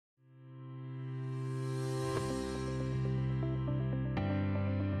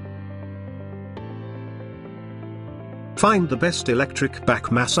Find the best electric back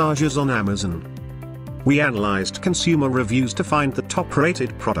massagers on Amazon. We analyzed consumer reviews to find the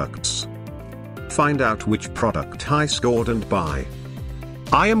top-rated products. Find out which product high scored and buy.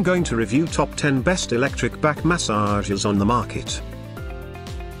 I am going to review top 10 best electric back massagers on the market.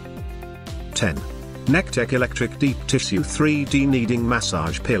 10. Nekteck Electric Deep Tissue 3D Kneading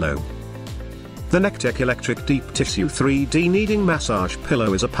Massage Pillow. The Nekteck Electric Deep Tissue 3D Kneading Massage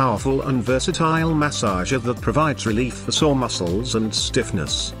Pillow is a powerful and versatile massager that provides relief for sore muscles and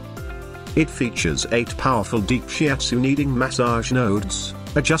stiffness. It features 8 powerful deep Shiatsu kneading massage nodes,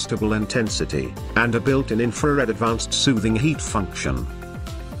 adjustable intensity, and a built-in infrared advanced soothing heat function.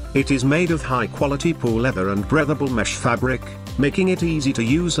 It is made of high-quality PU leather and breathable mesh fabric, making it easy to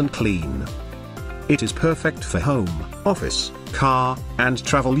use and clean. It is perfect for home, office, car, and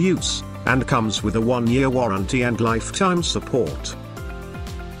travel use, and comes with a 1-year warranty and lifetime support.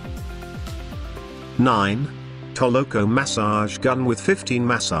 9. TOLOCO Massage Gun with 15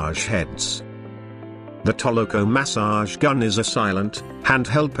 Massage Heads. The TOLOCO Massage Gun is a silent,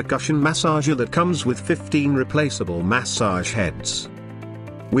 handheld percussion massager that comes with 15 replaceable massage heads.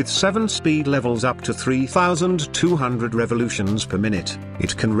 With 7 speed levels up to 3,200 revolutions per minute,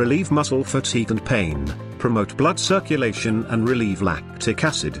 it can relieve muscle fatigue and pain, promote blood circulation and relieve lactic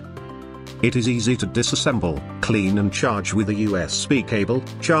acid. It is easy to disassemble, clean and charge with a USB cable,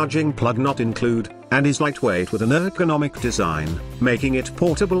 charging plug not include, and is lightweight with an ergonomic design, making it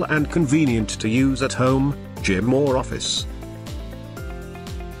portable and convenient to use at home, gym or office.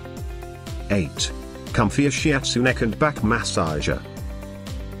 8. COMFIER Shiatsu Neck and Back Massager.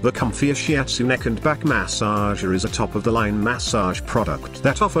 The COMFIER Shiatsu Neck and Back Massager is a top-of-the-line massage product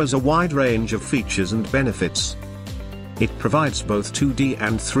that offers a wide range of features and benefits. It provides both 2D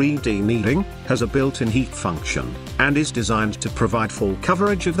and 3D kneading, has a built-in heat function, and is designed to provide full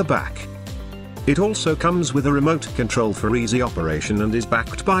coverage of the back. It also comes with a remote control for easy operation and is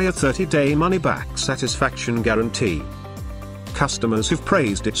backed by a 30-day money-back satisfaction guarantee. Customers have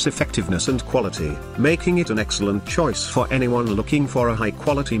praised its effectiveness and quality, making it an excellent choice for anyone looking for a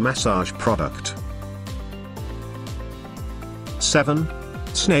high-quality massage product. 7.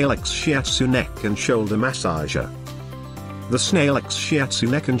 Snailax Shiatsu Neck and Shoulder Massager. The Snailax Shiatsu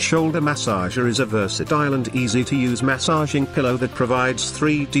Neck and Shoulder Massager is a versatile and easy-to-use massaging pillow that provides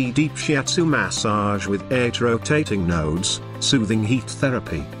 3D deep Shiatsu massage with 8 rotating nodes, soothing heat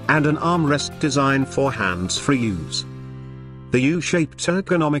therapy, and an armrest design for hands-free use. The U-shaped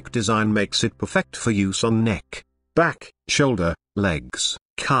ergonomic design makes it perfect for use on neck, back, shoulder, legs,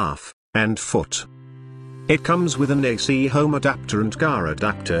 calf, and foot. It comes with an AC home adapter and car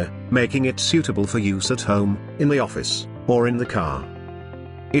adapter, making it suitable for use at home, in the office, or in the car.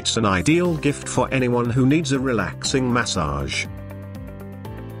 It's an ideal gift for anyone who needs a relaxing massage.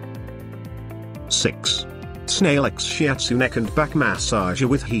 6. Snailax Shiatsu Neck and Back Massager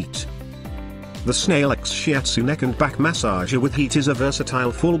with Heat. The Snailax Shiatsu Neck and Back Massager with Heat is a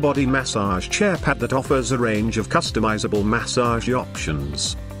versatile full-body massage chair pad that offers a range of customizable massage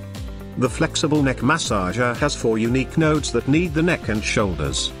options. The flexible neck massager has 4 unique nodes that knead the neck and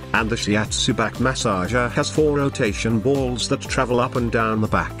shoulders, and the Shiatsu back massager has 4 rotation balls that travel up and down the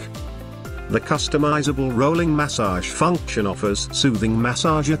back. The customizable rolling massage function offers soothing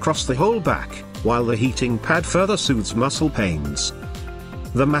massage across the whole back, while the heating pad further soothes muscle pains.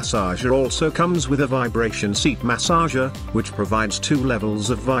 The massager also comes with a vibration seat massager, which provides 2 levels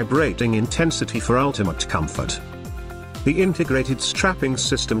of vibrating intensity for ultimate comfort. The integrated strapping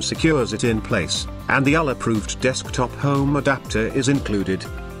system secures it in place, and the UL-approved desktop home adapter is included.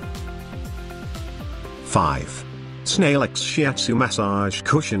 5. Snailax Shiatsu Massage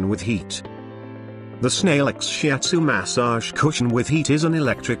Cushion with Heat. The Snailax Shiatsu Massage Cushion with Heat is an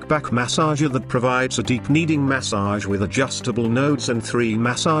electric back massager that provides a deep kneading massage with adjustable nodes and 3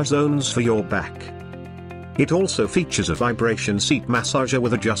 massage zones for your back. It also features a vibration seat massager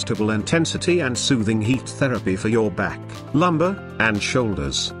with adjustable intensity and soothing heat therapy for your back, lumbar, and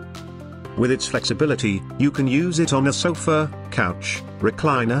shoulders. With its flexibility, you can use it on a sofa, couch,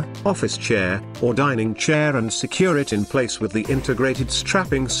 recliner, office chair, or dining chair and secure it in place with the integrated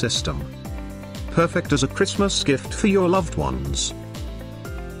strapping system. Perfect as a Christmas gift for your loved ones.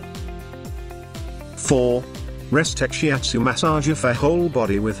 4. RESTECK Shiatsu Massager for Whole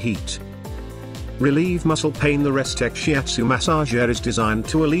Body with Heat. Relieve muscle pain. The RESTECK Shiatsu Massager is designed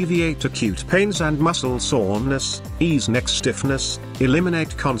to alleviate acute pains and muscle soreness, ease neck stiffness,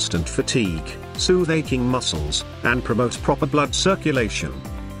 eliminate constant fatigue, soothe aching muscles, and promote proper blood circulation.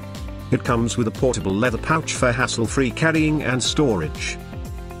 It comes with a portable leather pouch for hassle-free carrying and storage.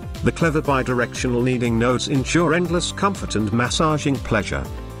 The clever bidirectional kneading nodes ensure endless comfort and massaging pleasure.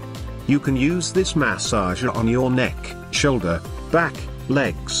 You can use this massager on your neck, shoulder, back,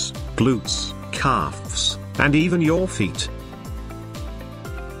 legs, glutes, calves, and even your feet.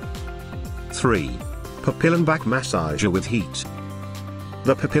 3. Papillon Back Massager with Heat.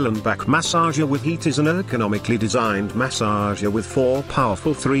 The Papillon Back Massager with Heat is an ergonomically designed massager with 4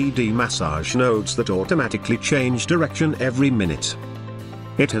 powerful 3D massage nodes that automatically change direction every minute.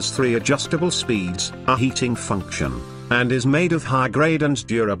 It has 3 adjustable speeds, a heating function, and is made of high-grade and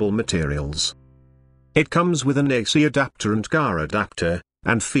durable materials. It comes with an AC adapter and GAR adapter,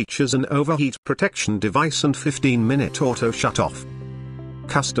 and features an overheat protection device and 15-minute auto shut-off.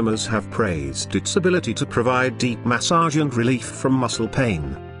 Customers have praised its ability to provide deep massage and relief from muscle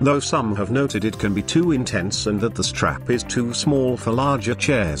pain, though some have noted it can be too intense and that the strap is too small for larger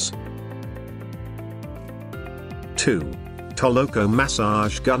chairs. 2. TOLOCO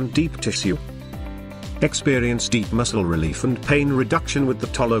Massage Gun Deep Tissue. Experience deep muscle relief and pain reduction with the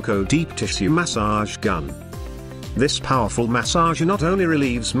TOLOCO Deep Tissue Massage Gun. This powerful massager not only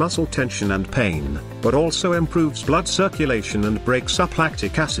relieves muscle tension and pain, but also improves blood circulation and breaks up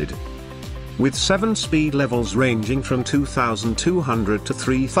lactic acid. With 7 speed levels ranging from 2,200 to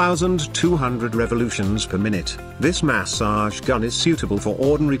 3,200 revolutions per minute, this massage gun is suitable for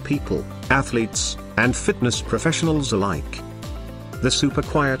ordinary people, athletes, and fitness professionals alike. The super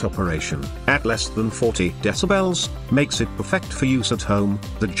quiet operation, at less than 40 decibels, makes it perfect for use at home,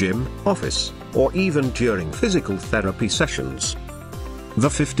 the gym, office, or even during physical therapy sessions. The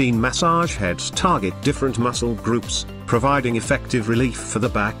 15 massage heads target different muscle groups, providing effective relief for the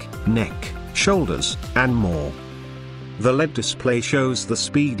back, neck, shoulders, and more. The LED display shows the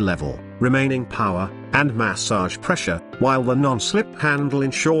speed level, remaining power, and massage pressure, while the non-slip handle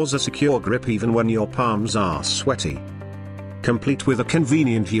ensures a secure grip even when your palms are sweaty. Complete with a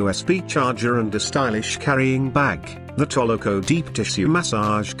convenient USB charger and a stylish carrying bag, the TOLOCO Deep Tissue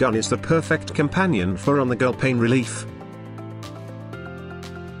Massage Gun is the perfect companion for on-the-go pain relief.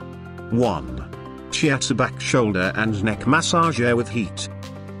 1. Shiatsu Back Shoulder and Neck Massager with Heat.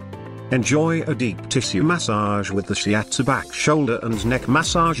 Enjoy a deep tissue massage with the Shiatsu Back Shoulder and Neck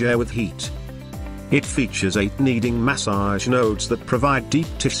Massager with Heat. It features 8 kneading massage nodes that provide deep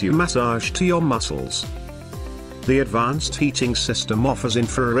tissue massage to your muscles. The advanced heating system offers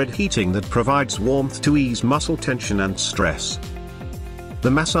infrared heating that provides warmth to ease muscle tension and stress. The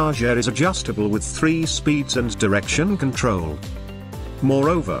massager is adjustable with 3 speeds and direction control.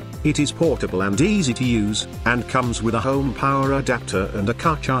 Moreover, it is portable and easy to use, and comes with a home power adapter and a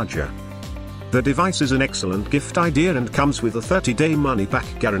car charger. The device is an excellent gift idea and comes with a 30-day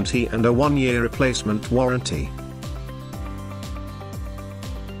money-back guarantee and a 1-year replacement warranty.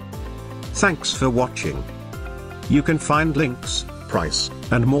 Thanks for watching. You can find links, price,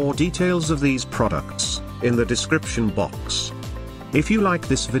 and more details of these products in the description box. If you like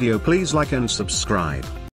this video, please like and subscribe.